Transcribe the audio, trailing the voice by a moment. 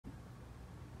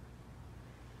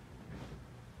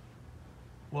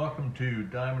Welcome to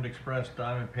Diamond Express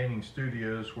Diamond Painting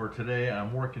Studios, where today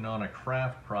I'm working on a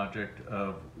craft project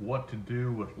of what to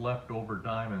do with leftover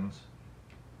diamonds,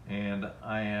 and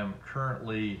I am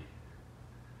currently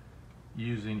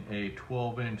using a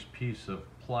 12-inch piece of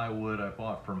plywood I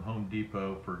bought from Home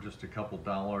Depot for just a couple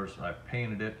dollars. I've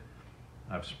painted it,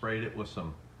 I've sprayed it with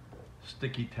some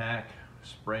sticky tack,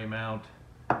 spray mount,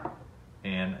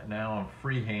 and now I'm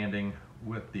freehanding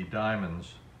with the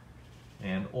diamonds.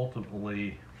 And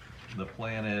ultimately, the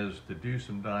plan is to do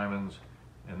some diamonds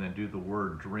and then do the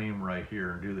word dream right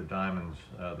here and do the diamonds,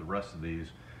 the rest of these.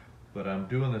 But I'm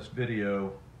doing this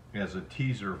video as a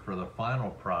teaser for the final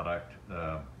product,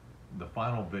 the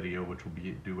final video, which will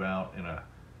be due out in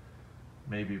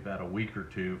maybe about a week or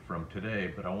two from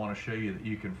today. But I want to show you that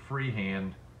you can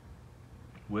freehand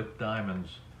with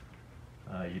diamonds.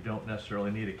 You don't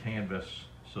necessarily need a canvas,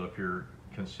 so if you're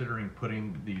considering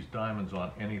putting these diamonds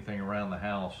on anything around the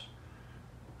house,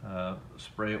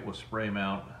 spray it with spray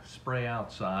mount, spray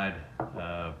outside,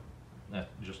 that's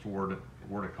just a word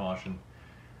of caution.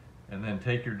 And then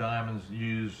take your diamonds,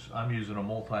 I'm using a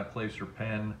multi-placer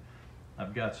pen.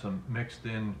 I've got some mixed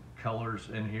in colors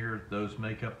in here. Those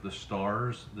make up the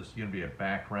stars. This is going to be a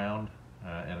background,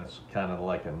 and it's kind of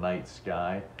like a night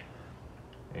sky.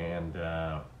 And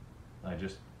I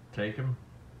just take them,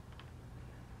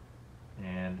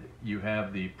 and you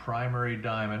have the primary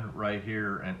diamond right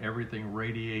here, and everything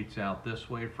radiates out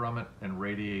this way from it and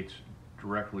radiates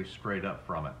directly straight up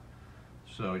from it.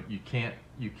 So you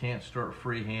can't start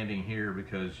freehanding here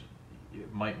because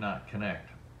it might not connect.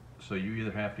 So you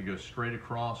either have to go straight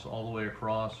across, all the way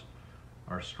across,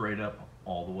 or straight up,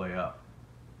 all the way up.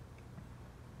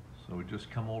 So we just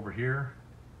come over here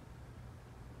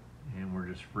and we're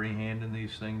just freehanding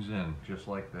these things in just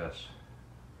like this.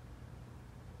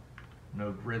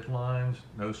 No grid lines,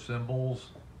 no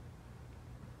symbols,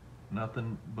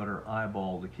 nothing but our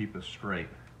eyeball to keep us straight.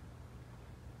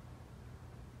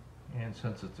 And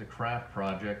since it's a craft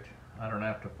project, I don't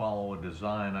have to follow a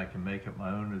design. I can make up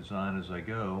my own design as I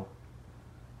go,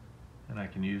 and I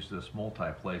can use this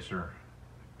multi-placer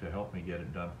to help me get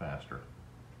it done faster.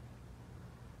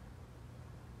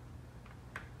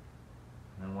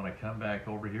 And when I come back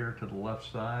over here to the left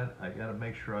side, I got to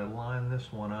make sure I line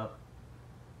this one up.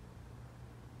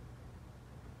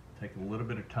 Take a little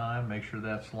bit of time, make sure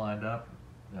that's lined up,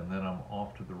 and then I'm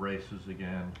off to the races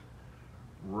again,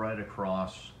 right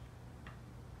across,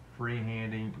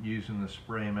 freehanding, using the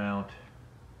spray mount,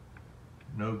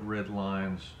 no grid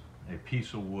lines, a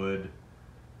piece of wood,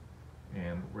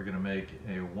 and we're going to make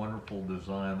a wonderful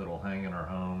design that'll hang in our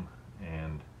home,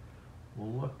 and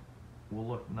will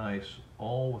look nice,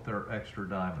 all with our extra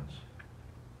diamonds.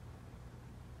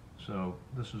 So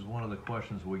this is one of the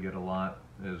questions we get a lot,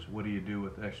 is what do you do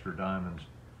with extra diamonds?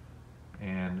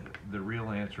 And the real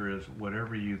answer is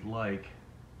whatever you'd like,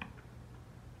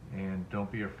 and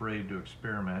don't be afraid to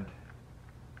experiment.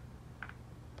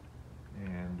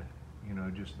 And you know,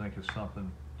 just think of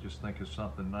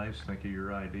something nice, think of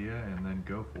your idea, and then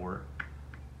go for it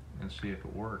and see if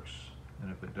it works.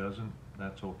 And if it doesn't,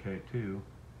 that's okay too,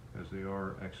 because they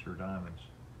are extra diamonds.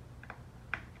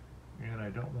 And I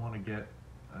don't want to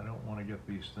get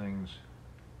these things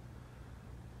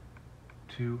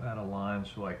too out of line,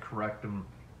 so I correct them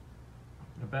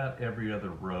about every other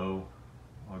row.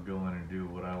 I'll go in and do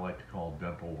what I like to call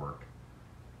dental work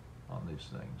on these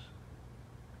things.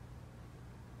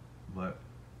 But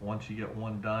once you get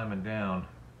one diamond down,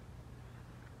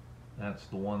 that's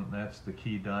the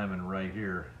key diamond right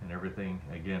here, and everything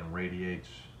again radiates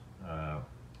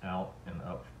out and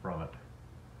up from it.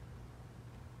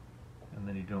 And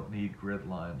then you don't need grid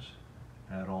lines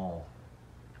at all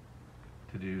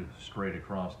to do straight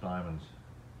across diamonds.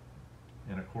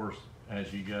 And of course,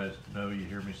 as you guys know, you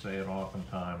hear me say it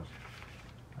oftentimes,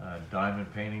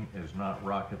 diamond painting is not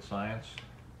rocket science.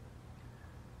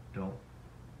 Don't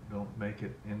make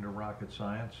it into rocket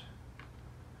science.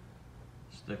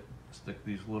 Stick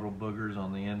these little boogers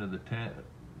on the end of the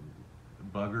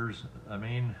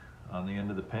on the end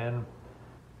of the pen,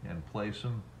 and place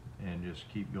them, and just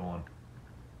keep going.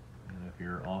 And if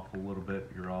you're off a little bit,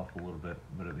 you're off a little bit,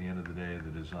 but at the end of the day, the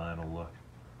design will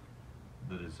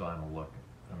look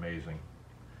amazing.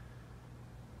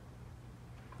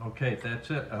 Okay, that's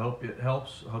it. I hope it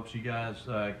helps. Hopes you guys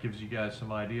gives you guys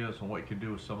some ideas on what you can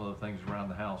do with some of the things around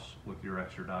the house with your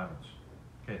extra diamonds.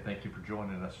 Okay, thank you for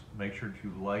joining us. Make sure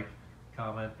to like,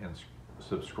 comment, and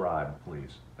subscribe,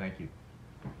 please. Thank you.